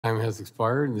Time has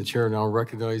expired, and the chair now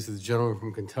recognizes the gentleman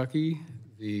from Kentucky,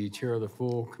 the chair of the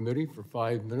full committee, for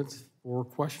 5 minutes for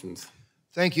questions.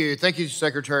 Thank you. Thank you,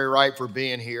 Secretary Wright, for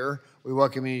being here. We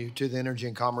welcome you to the Energy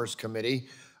and Commerce Committee.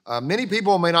 Many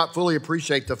people may not fully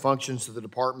appreciate the functions that the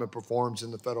department performs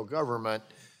in the federal government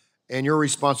and your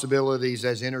responsibilities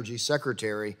as Energy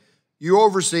Secretary. You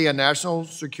oversee a national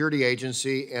security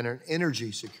agency and an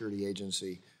energy security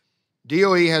agency.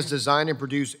 DOE has designed and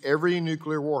produced every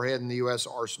nuclear warhead in the U.S.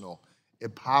 arsenal.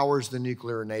 It powers the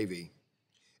nuclear navy.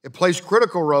 It plays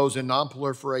critical roles in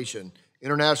nonproliferation,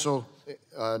 international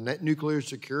nuclear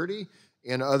security,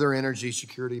 and other energy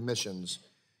security missions.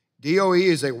 DOE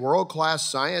is a world-class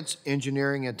science,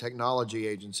 engineering, and technology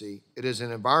agency. It is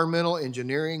an environmental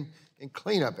engineering and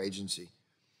cleanup agency.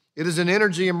 It is an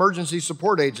energy emergency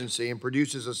support agency and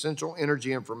produces essential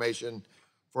energy information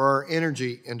for our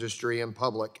energy industry and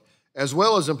public, as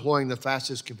well as employing the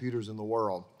fastest computers in the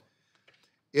world.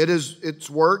 Its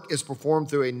work is performed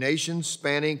through a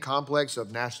nation-spanning complex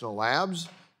of national labs,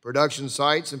 production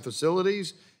sites, and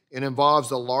facilities, and involves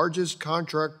the largest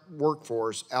contract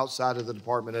workforce outside of the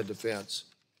Department of Defense.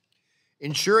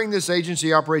 Ensuring this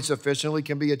agency operates efficiently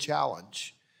can be a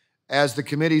challenge, as the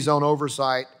committee's own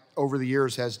oversight over the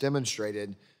years has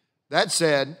demonstrated. That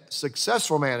said,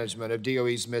 successful management of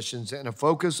DOE's missions and a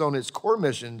focus on its core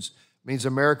missions means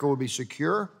America will be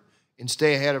secure and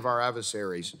stay ahead of our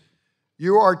adversaries.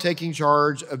 You are taking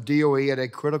charge of DOE at a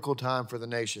critical time for the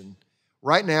nation.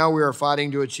 Right now, we are fighting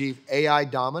to achieve AI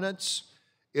dominance.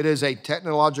 It is a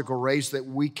technological race that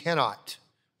we cannot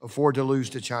afford to lose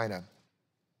to China.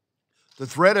 The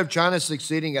threat of China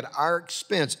succeeding at our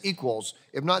expense equals,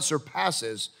 if not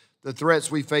surpasses, the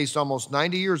threats we faced almost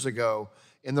 90 years ago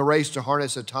in the race to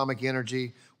harness atomic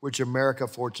energy, which America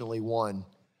fortunately won.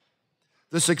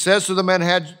 The success of the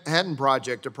Manhattan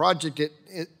Project, a project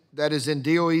that is in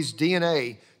DOE's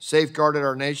DNA, safeguarded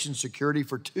our nation's security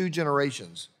for 2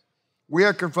 generations. We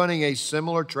are confronting a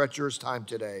similar treacherous time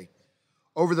today.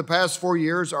 Over the past 4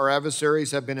 years, our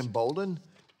adversaries have been emboldened,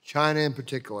 China in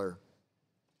particular.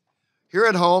 Here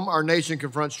at home, our nation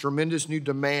confronts tremendous new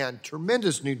demand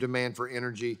for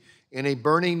energy and a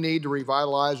burning need to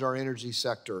revitalize our energy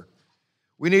sector.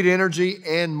 We need energy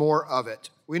and more of it.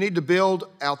 We need to build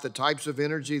out the types of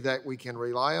energy that we can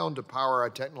rely on to power our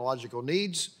technological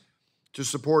needs, to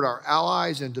support our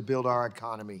allies, and to build our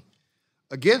economy.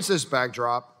 Against this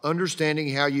backdrop,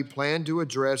 understanding how you plan to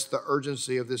address the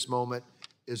urgency of this moment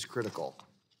is critical.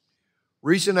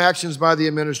 Recent actions by the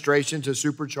administration to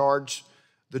supercharge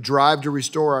the drive to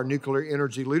restore our nuclear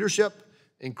energy leadership,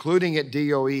 including at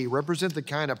DOE, represent the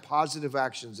kind of positive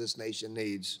actions this nation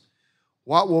needs.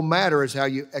 What will matter is how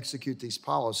you execute these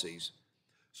policies.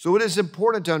 So it is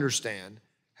important to understand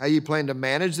how you plan to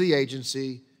manage the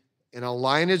agency and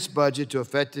align its budget to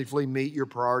effectively meet your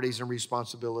priorities and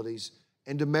responsibilities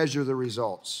and to measure the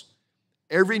results.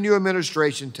 Every new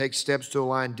administration takes steps to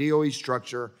align DOE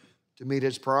structure to meet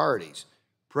its priorities.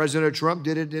 President Trump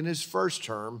did it in his first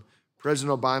term.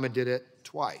 President Obama did it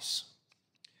twice.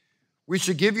 We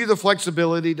should give you the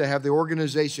flexibility to have the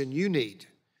organization you need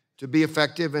to be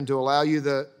effective and to allow you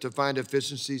to find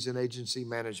efficiencies in agency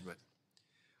management.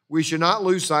 We should not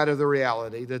lose sight of the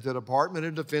reality that the Department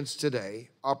of Defense today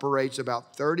operates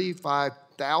about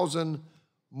 35,000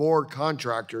 more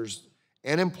contractors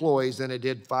and employees than it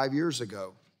did 5 years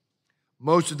ago.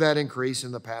 Most of that increase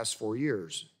in the past 4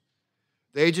 years.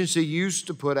 The agency used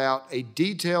to put out a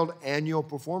detailed annual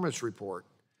performance report,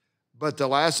 but the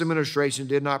last administration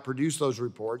did not produce those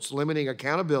reports, limiting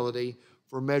accountability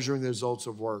for measuring the results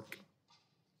of work.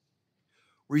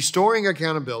 Restoring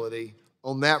accountability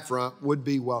on that front would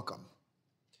be welcome.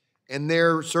 And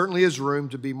there certainly is room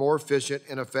to be more efficient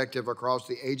and effective across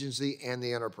the agency and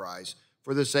the enterprise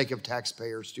for the sake of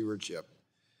taxpayer stewardship.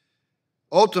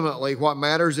 Ultimately, what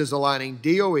matters is aligning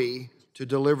DOE to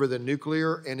deliver the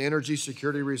nuclear and energy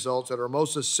security results that are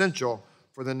most essential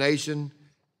for the nation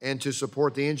and to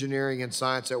support the engineering and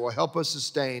science that will help us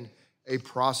sustain a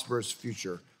prosperous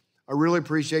future. I really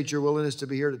appreciate your willingness to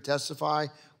be here to testify.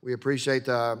 We appreciate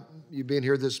you being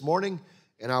here this morning,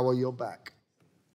 and I will yield back.